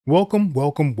Welcome,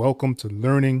 welcome, welcome to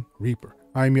Learning Reaper.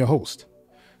 I'm your host,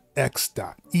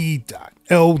 X.E.L.O.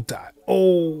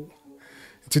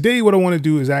 Today, what I want to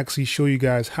do is actually show you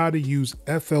guys how to use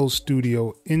FL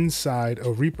Studio inside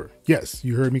of Reaper. Yes,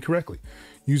 you heard me correctly.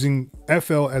 Using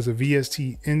FL as a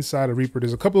VST inside of Reaper.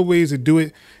 There's a couple of ways to do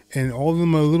it, and all of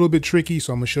them are a little bit tricky,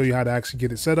 so I'm going to show you how to actually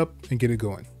get it set up and get it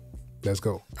going. Let's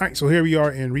go. All right, so here we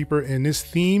are in Reaper, and this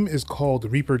theme is called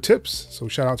Reaper Tips. So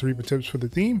shout out to Reaper Tips for the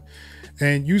theme.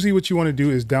 And usually what you want to do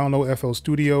is download FL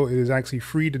Studio. It is actually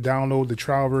free to download the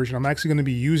trial version. I'm actually going to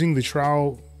be using the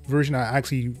trial version. I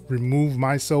actually removed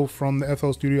myself from the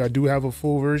FL Studio. I do have a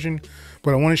full version,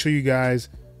 but I want to show you guys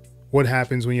what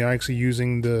happens when you're actually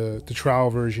using the trial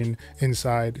version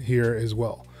inside here as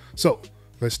well. So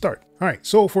let's start. All right,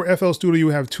 so for FL Studio, you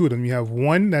have two of them. You have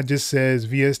one that just says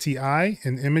VSTi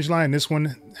and image line. This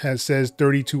one says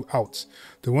 32 outs.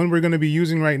 The one we're going to be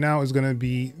using right now is going to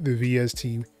be the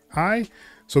VSTi.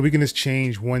 So we can just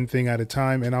change one thing at a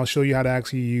time, and I'll show you how to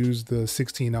actually use the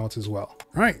 16 outs as well.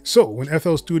 All right, so when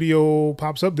FL Studio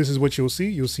pops up, this is what you'll see.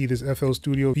 You'll see this FL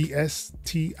Studio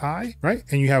VSTi, right?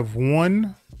 And you have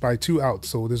 1 by 2 outs.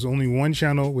 So there's only one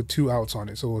channel with 2 outs on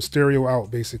it. So a stereo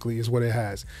out basically is what it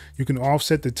has. You can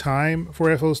offset the time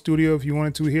for FL Studio if you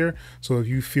wanted to here. So if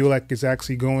you feel like it's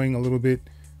actually going a little bit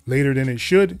later than it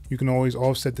should, you can always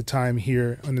offset the time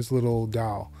here on this little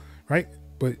dial, right?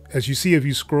 But as you see, if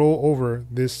you scroll over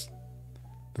this,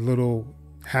 the little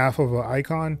half of an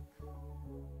icon,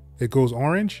 it goes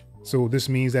orange. So this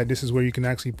means that this is where you can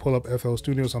actually pull up FL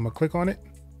Studio. So I'm gonna click on it,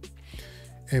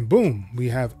 and boom, we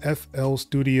have FL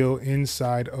Studio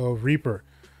inside of Reaper.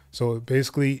 So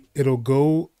basically it'll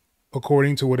go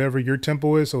according to whatever your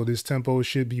tempo is. So this tempo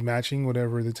should be matching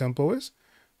whatever the tempo is,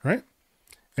 right?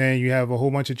 And you have a whole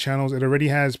bunch of channels. It already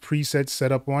has presets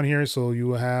set up on here. So you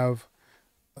will have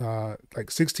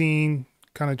like 16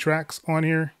 kind of tracks on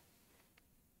here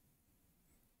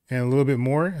and a little bit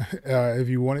more if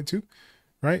you wanted to,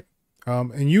 right?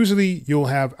 And usually you'll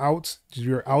have outs.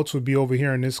 Your outs would be over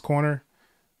here in this corner,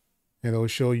 and it'll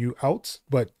show you outs,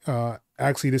 but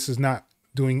actually this is not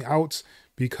doing outs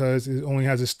because it only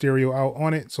has a stereo out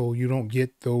on it, so you don't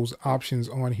get those options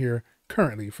on here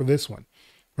currently for this one,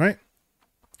 right?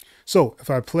 So if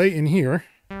I play in here,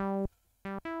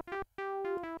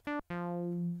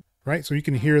 right, so you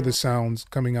can hear the sounds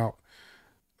coming out.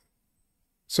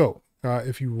 So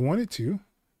if you wanted to,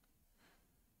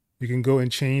 you can go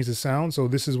and change the sound. So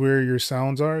this is where your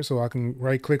sounds are. So I can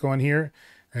right click on here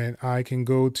and I can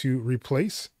go to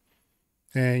replace.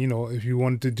 And you know, if you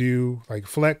wanted to do like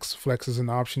flex is an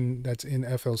option that's in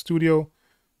FL Studio,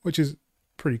 which is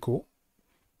pretty cool,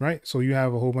 right? So you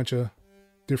have a whole bunch of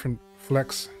different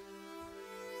flex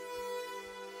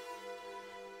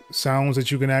sounds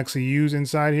that you can actually use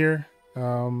inside here.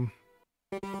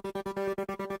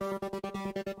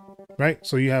 Right,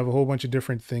 so you have a whole bunch of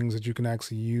different things that you can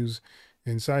actually use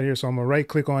inside here. So I'm gonna right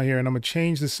click on here and I'm gonna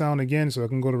change the sound again, so I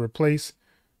can go to replace,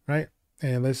 right?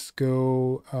 And let's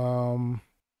go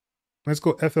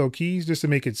FL keys just to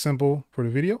make it simple for the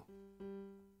video.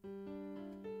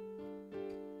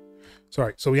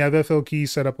 Sorry, so we have FL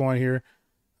keys set up on here.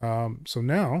 So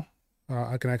now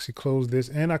I can actually close this,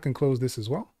 and I can close this as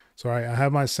well. So I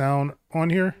have my sound on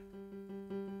here,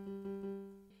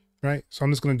 right? So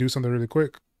I'm just gonna do something really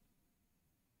quick.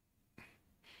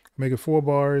 Make it 4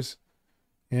 bars,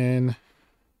 and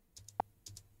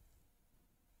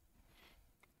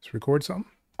let's record something.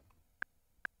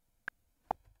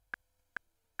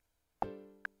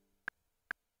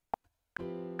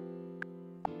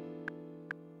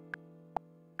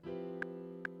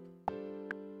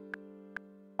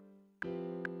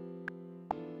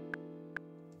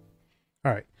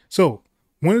 All right, so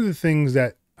one of the things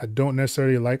that I don't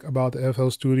necessarily like about the FL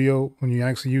Studio when you're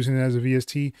actually using it as a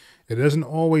VST, it doesn't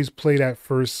always play that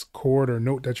first chord or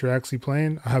note that you're actually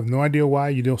playing. I have no idea why.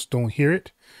 You just don't hear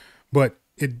it, but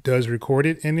it does record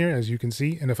it in there, as you can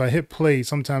see. And if I hit play,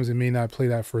 sometimes it may not play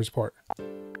that first part.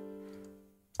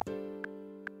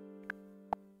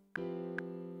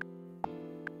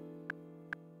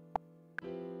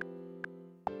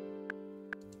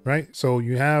 Right, so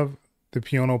you have the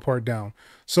piano part down.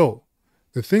 So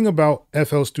the thing about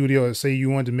FL Studio is, say you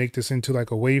wanted to make this into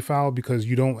like a WAV file because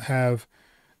you don't have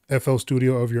FL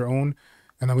Studio of your own.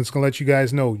 And I'm just gonna let you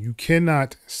guys know, you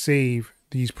cannot save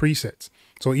these presets.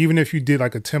 So even if you did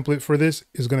like a template for this,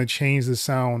 it's gonna change the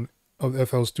sound of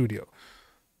FL Studio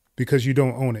because you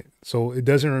don't own it. So it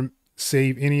doesn't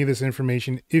save any of this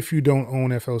information if you don't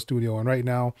own FL Studio. And right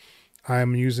now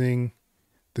I'm using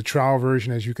the trial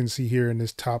version, as you can see here in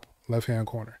this top left-hand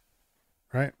corner,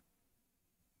 right?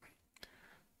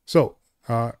 So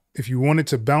if you wanted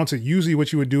to bounce it, usually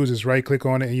what you would do is just right click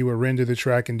on it and you would render the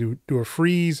track and do a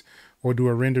freeze or do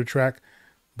a render track.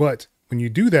 But when you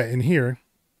do that in here,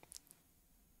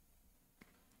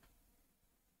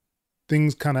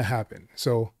 things kind of happen.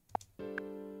 So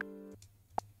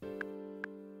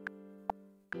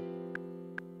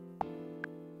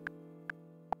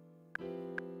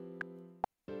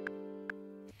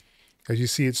as you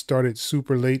see, it started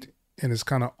super late and it's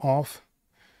kind of off.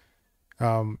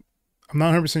 I'm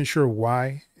not 100% sure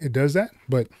why it does that,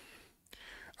 but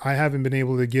I haven't been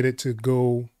able to get it to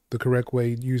go the correct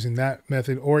way using that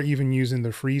method, or even using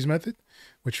the freeze method,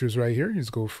 which is right here.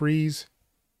 Just go freeze.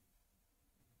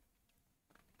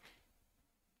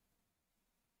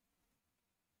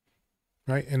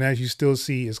 Right, and as you still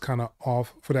see, it's kind of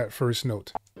off for that first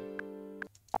note.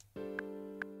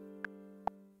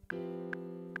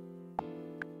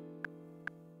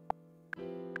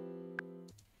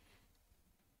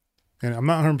 And I'm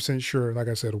not 100% sure, like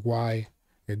I said, why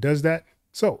it does that.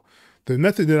 So the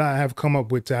method that I have come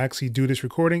up with to actually do this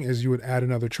recording is you would add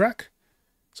another track.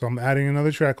 So I'm adding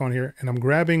another track on here and I'm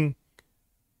grabbing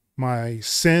my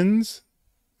sends.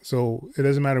 So it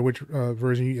doesn't matter which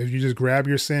version, if you just grab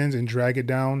your sends and drag it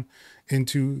down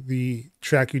into the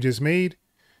track you just made.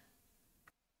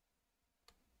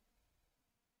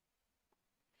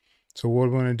 So what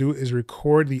we're going to do is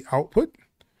record the output,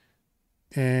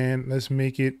 and let's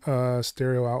make it a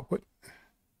stereo output.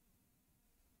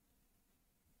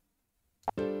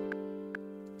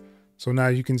 So now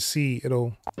you can see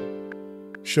it'll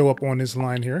show up on this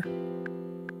line here.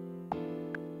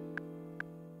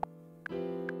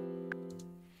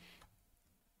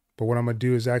 But what I'm going to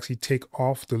do is actually take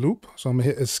off the loop. So I'm going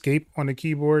to hit escape on the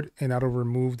keyboard and that'll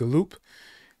remove the loop.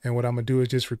 And what I'm going to do is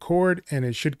just record, and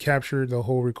it should capture the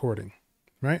whole recording,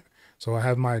 right? So I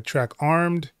have my track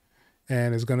armed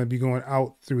and it's going to be going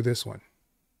out through this one.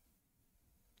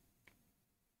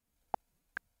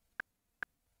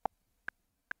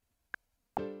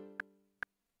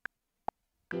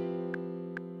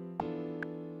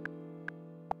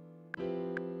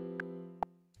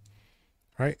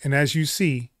 Right? And as you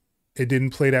see, it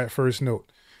didn't play that first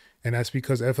note. And that's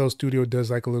because FL Studio does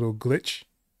like a little glitch.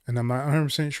 And I'm not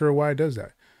 100% sure why it does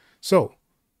that. So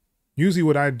usually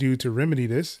what I do to remedy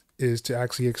this is to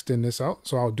actually extend this out.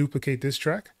 So I'll duplicate this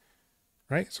track,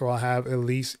 right? So I'll have at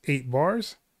least 8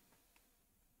 bars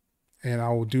and I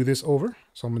will do this over.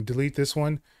 So I'm going to delete this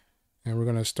one and we're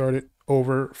going to start it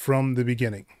over from the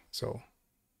beginning. So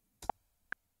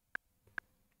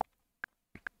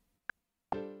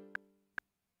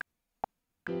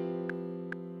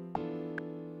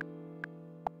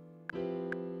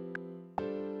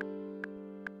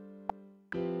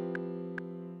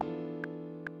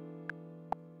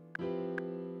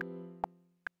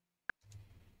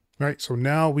right, so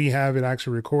now we have it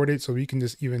actually recorded, so we can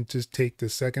just even take the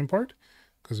second part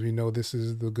because we know this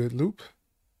is the good loop.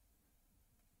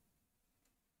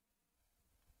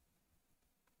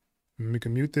 And we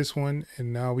can mute this one,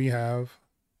 and now we have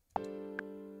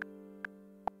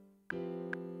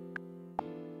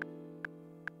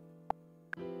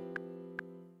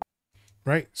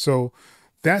right. So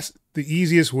that's the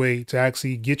easiest way to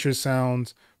actually get your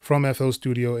sounds from FL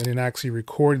Studio and then actually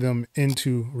record them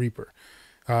into Reaper.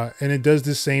 And it does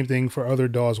the same thing for other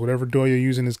DAWs. Whatever DAW you're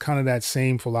using is kind of that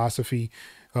same philosophy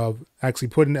of actually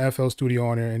putting the FL Studio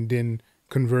on there and then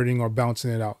converting or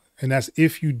bouncing it out. And that's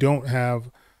if you don't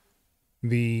have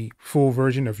the full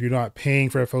version, if you're not paying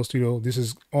for FL Studio. This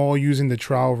is all using the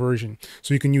trial version.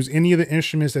 So you can use any of the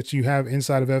instruments that you have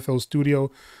inside of FL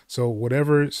Studio. So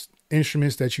whatever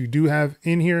instruments that you do have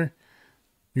in here,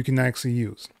 you can actually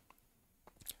use.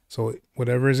 So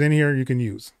whatever is in here, you can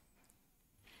use.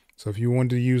 So if you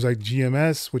wanted to use like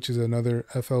GMS, which is another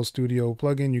FL Studio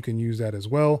plugin, you can use that as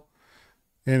well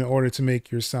in order to make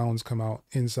your sounds come out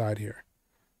inside here,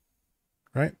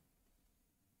 right?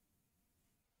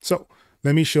 So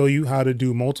let me show you how to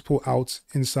do multiple outs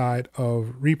inside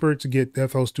of Reaper to get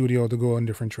FL Studio to go on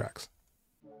different tracks.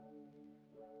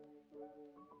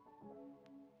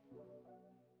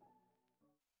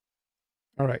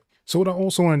 All right. So what I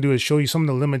also want to do is show you some of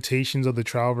the limitations of the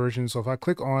trial version. So if I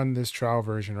click on this trial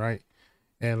version, right,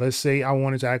 and let's say I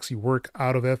wanted to actually work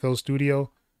out of FL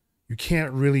Studio, you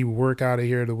can't really work out of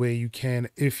here the way you can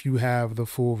if you have the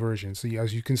full version. So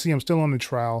as you can see, I'm still on the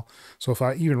trial. So if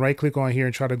I even right click on here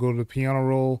and try to go to the piano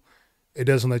roll, it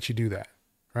doesn't let you do that,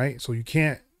 right? So you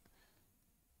can't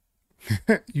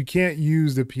you can't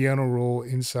use the piano roll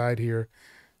inside here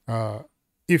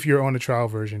if you're on the trial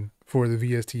version for the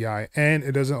VSTi. And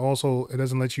it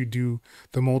doesn't let you do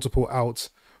the multiple outs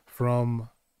from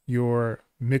your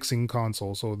mixing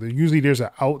console. So usually there's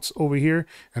a outs over here,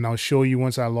 and I'll show you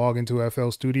once I log into FL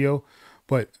Studio,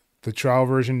 but the trial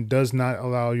version does not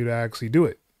allow you to actually do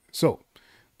it. So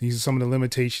these are some of the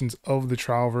limitations of the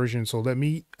trial version. So let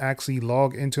me actually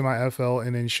log into my FL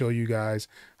and then show you guys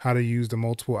how to use the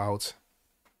multiple outs.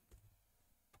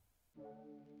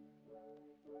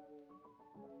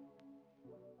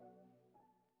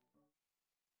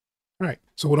 All right,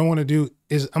 so what I want to do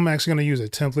is I'm actually going to use a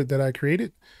template that I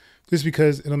created just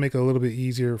because it'll make it a little bit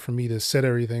easier for me to set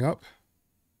everything up.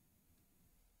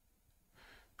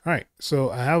 All right,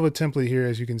 so I have a template here,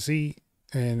 as you can see,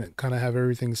 and kind of have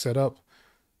everything set up.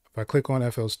 If I click on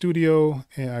FL Studio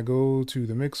and I go to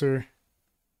the mixer,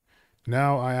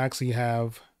 now I actually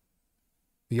have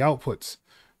the outputs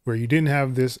where you didn't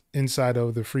have this inside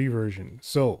of the free version.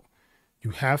 So you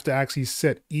have to actually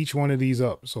set each one of these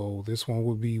up. So this one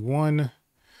would be 1.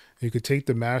 You could take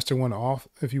the master one off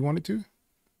if you wanted to.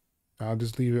 I'll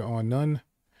just leave it on none.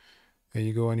 And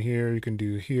you go in here, you can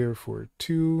do here for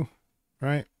 2,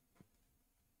 right?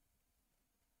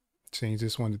 Change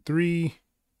this one to 3,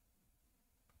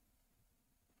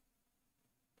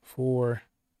 4,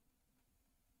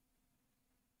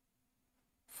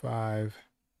 5.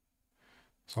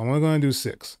 So I'm only going to do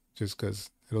 6 just because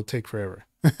it'll take forever.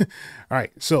 All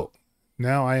right, so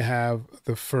now I have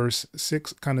the first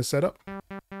 6 kind of set up.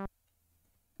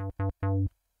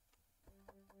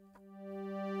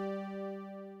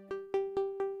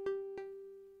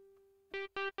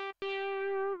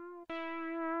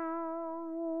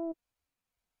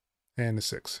 And the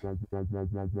 6.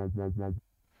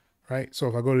 Right, so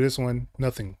if I go to this one,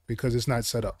 nothing, because it's not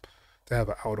set up to have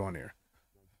an out on there.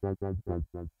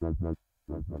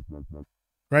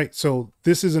 Right, so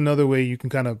this is another way you can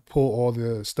kind of pull all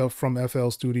the stuff from FL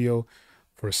Studio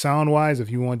for sound wise. If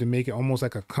you wanted to make it almost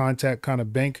like a contact kind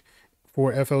of bank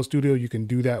for FL Studio, you can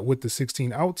do that with the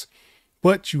 16 outs,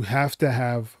 but you have to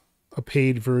have a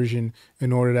paid version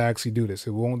in order to actually do this.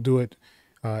 It won't do it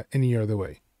any other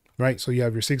way, right? So you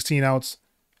have your 16 outs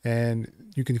and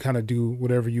you can kind of do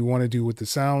whatever you want to do with the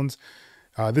sounds.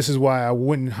 This is why I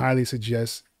wouldn't highly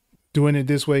suggest doing it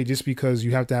this way, just because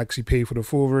you have to actually pay for the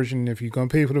full version. If you're going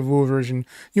to pay for the full version,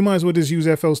 you might as well just use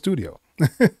FL Studio.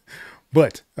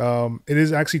 But it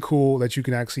is actually cool that you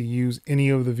can actually use any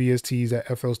of the VSTs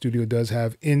that FL Studio does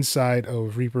have inside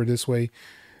of Reaper this way.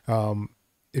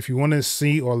 If you want to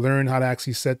see or learn how to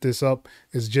actually set this up,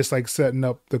 it's just like setting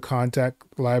up the contact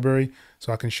library.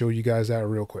 So I can show you guys that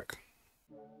real quick.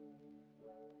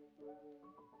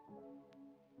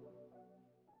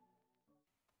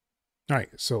 All right,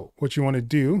 so what you want to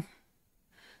do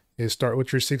is start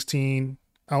with your 16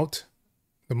 out,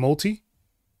 the multi,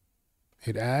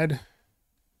 hit add.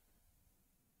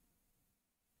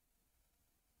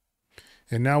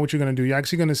 And now what you're going to do, you're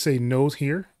actually going to say no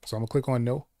here. So I'm going to click on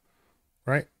no,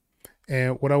 right?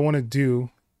 And what I want to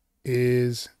do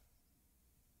is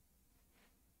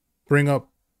bring up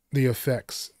the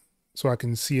effects so I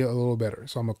can see it a little better.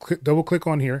 So I'm going to double click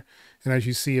on here. And as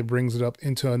you see, it brings it up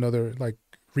into another like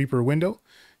Reaper window.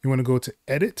 You want to go to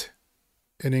edit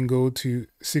and then go to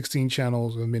 16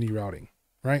 channels of MIDI routing,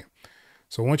 right?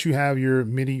 So once you have your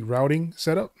MIDI routing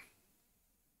set up,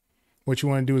 what you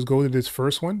want to do is go to this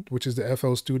first one, which is the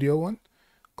FL Studio one.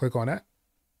 Click on that.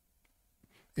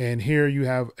 And here you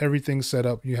have everything set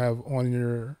up. You have on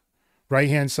your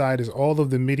right-hand side is all of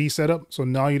the MIDI setup. So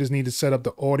now you just need to set up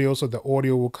the audio so the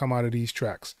audio will come out of these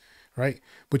tracks, right?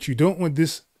 But you don't want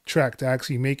this track to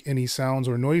actually make any sounds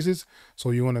or noises.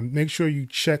 So you want to make sure you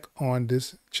check on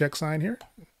this check sign here.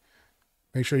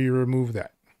 Make sure you remove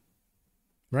that,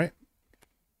 right?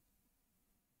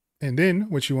 And then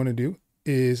what you want to do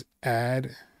is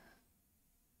add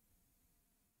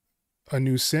a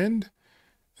new send.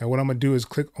 And what I'm going to do is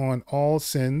click on all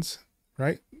sends,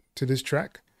 right, to this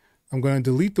track. I'm going to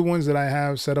delete the ones that I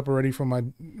have set up already for my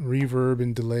reverb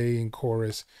and delay and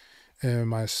chorus and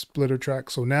my splitter track.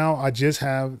 So now I just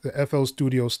have the FL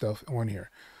Studio stuff on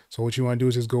here. So what you want to do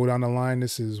is just go down the line.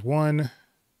 This is 1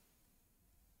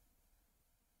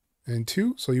 and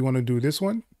 2. So you want to do this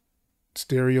one,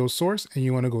 stereo source, and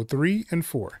you want to go 3 and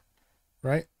 4,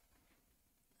 right?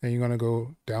 And you're going to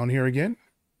go down here again,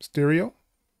 stereo,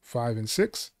 5 and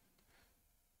 6.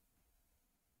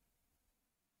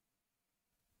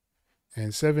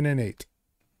 And 7 and 8.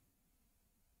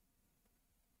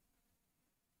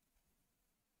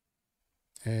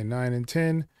 And 9 and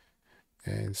 10.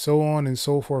 And so on and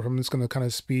so forth. I'm just going to kind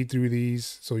of speed through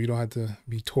these so you don't have to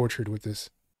be tortured with this.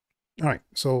 All right,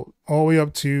 so all the way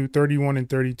up to 31 and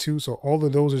 32. So all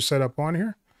of those are set up on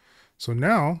here. So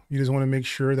now you just want to make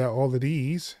sure that all of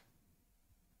these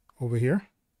over here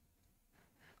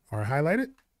are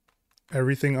highlighted.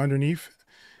 everything underneath.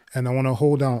 And I want to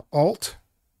hold down Alt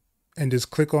and just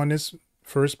click on this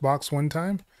first box one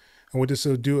time. And what this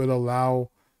will do, it'll allow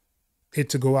it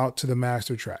to go out to the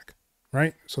master track,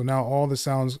 right? So now all the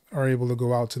sounds are able to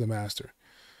go out to the master.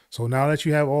 So now that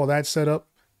you have all that set up,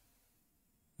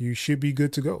 you should be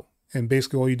good to go. And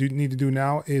basically all you need to do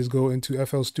now is go into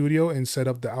FL Studio and set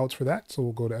up the outs for that. So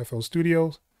we'll go to FL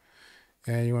Studio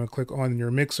and you want to click on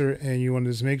your mixer and you want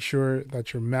to just make sure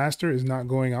that your master is not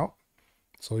going out.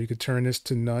 So you could turn this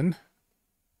to none,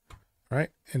 right?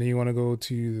 And then you want to go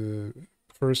to the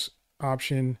first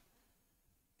option,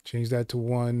 change that to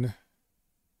 1,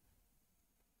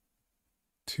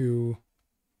 2,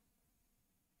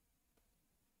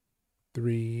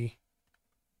 3,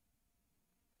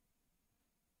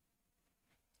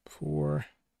 4,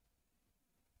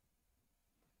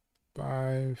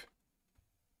 5.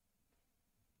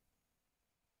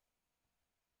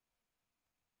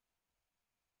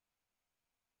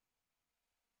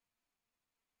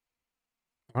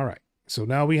 All right, so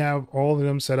now we have all of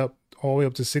them set up all the way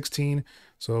up to 16.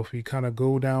 So if we kind of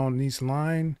go down this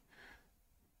line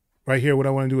right here, what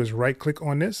I want to do is right click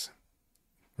on this,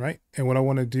 right? And what I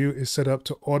want to do is set up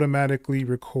to automatically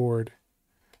record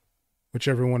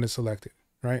whichever one is selected,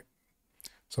 right?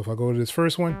 So if I go to this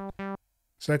first one,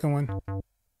 second one,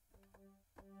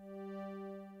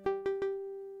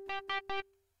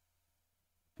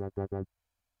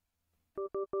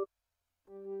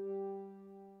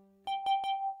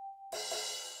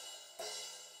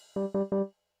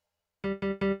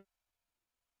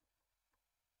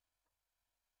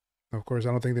 of course,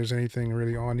 I don't think there's anything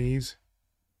really on these,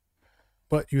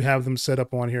 but you have them set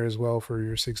up on here as well for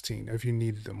your 16 if you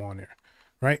needed them on there,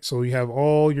 right? So you have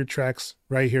all your tracks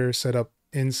right here set up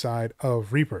inside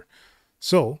of Reaper.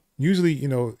 So usually, you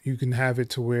know, you can have it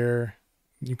to where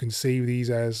you can save these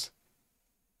as,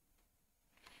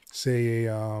 say,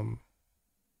 a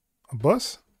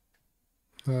bus.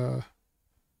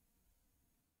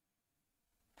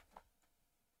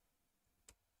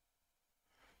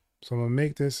 So I'm gonna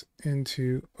make this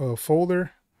into a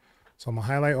folder. So I'm gonna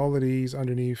highlight all of these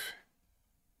underneath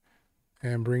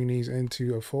and bring these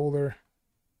into a folder.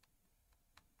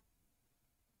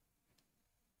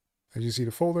 As you see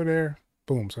the folder there,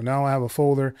 boom. So now I have a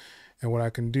folder, and what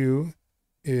I can do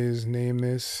is name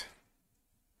this.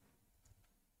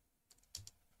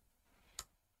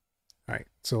 All right,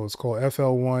 so it's called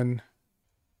FL1.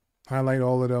 Highlight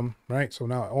all of them, right? So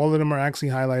now all of them are actually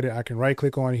highlighted. I can right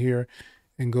click on here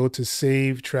and go to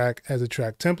save track as a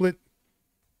track template.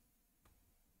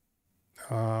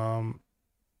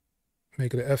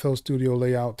 Make it a FL Studio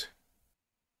layout.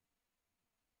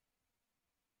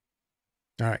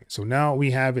 All right, so now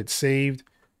we have it saved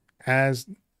as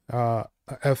a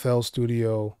FL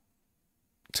Studio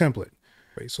template.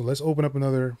 Right, so let's open up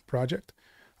another project.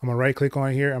 I'm gonna right click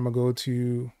on here. I'm gonna go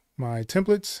to my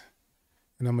templates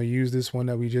and I'm gonna use this one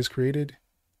that we just created.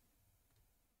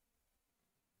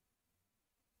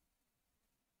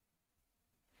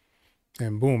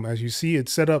 And boom, as you see, it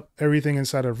set up everything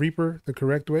inside of Reaper the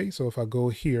correct way. So if I go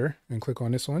here and click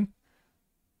on this one,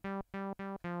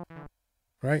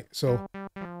 right? So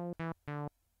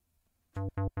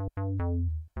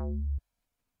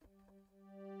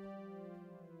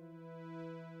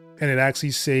and it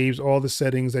actually saves all the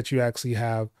settings that you actually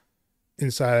have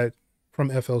inside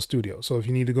from FL Studio. So if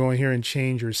you need to go in here and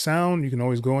change your sound, you can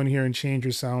always go in here and change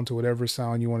your sound to whatever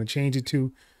sound you want to change it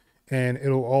to. And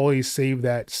it'll always save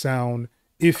that sound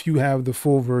if you have the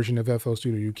full version of FL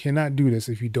Studio. You cannot do this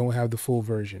if you don't have the full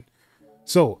version.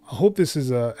 So I hope this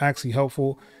is actually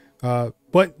helpful,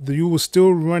 but you will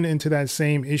still run into that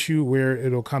same issue where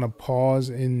it'll kind of pause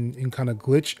and kind of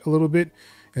glitch a little bit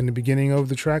in the beginning of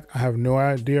the track. I have no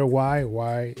idea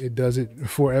why it does it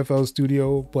for FL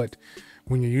Studio, but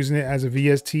when you're using it as a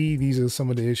VST, these are some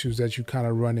of the issues that you kind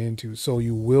of run into. So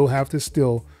you will have to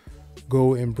still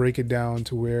go and break it down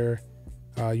to where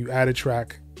you add a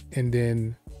track and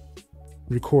then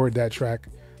record that track.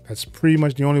 That's pretty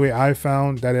much the only way I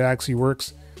found that it actually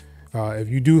works. If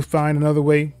you do find another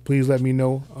way, please let me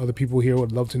know. Other people here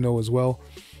would love to know as well.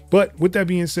 But with that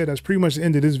being said, that's pretty much the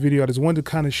end of this video. I just wanted to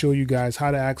kind of show you guys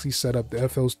how to actually set up the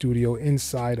FL Studio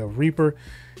inside of Reaper.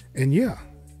 And yeah,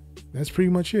 that's pretty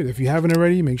much it. If you haven't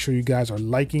already, make sure you guys are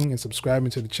liking and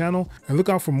subscribing to the channel, and look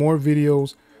out for more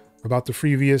videos about the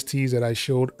free VSTs that I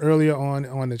showed earlier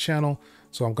on the channel.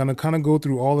 So I'm gonna kind of go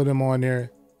through all of them on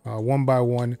there one by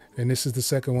one, and this is the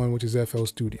second one, which is FL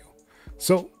Studio.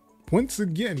 So once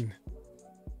again,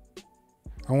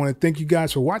 I want to thank you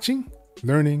guys for watching,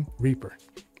 learning Reaper.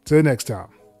 Till next time,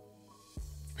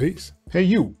 peace. Hey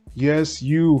you, yes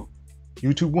you.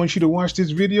 YouTube wants you to watch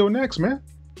this video next, man.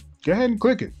 Go ahead and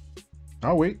click it.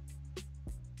 I'll wait.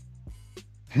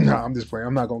 Nah, I'm just playing.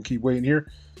 I'm not going to keep waiting here.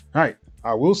 All right.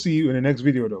 I will see you in the next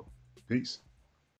video, though. Peace.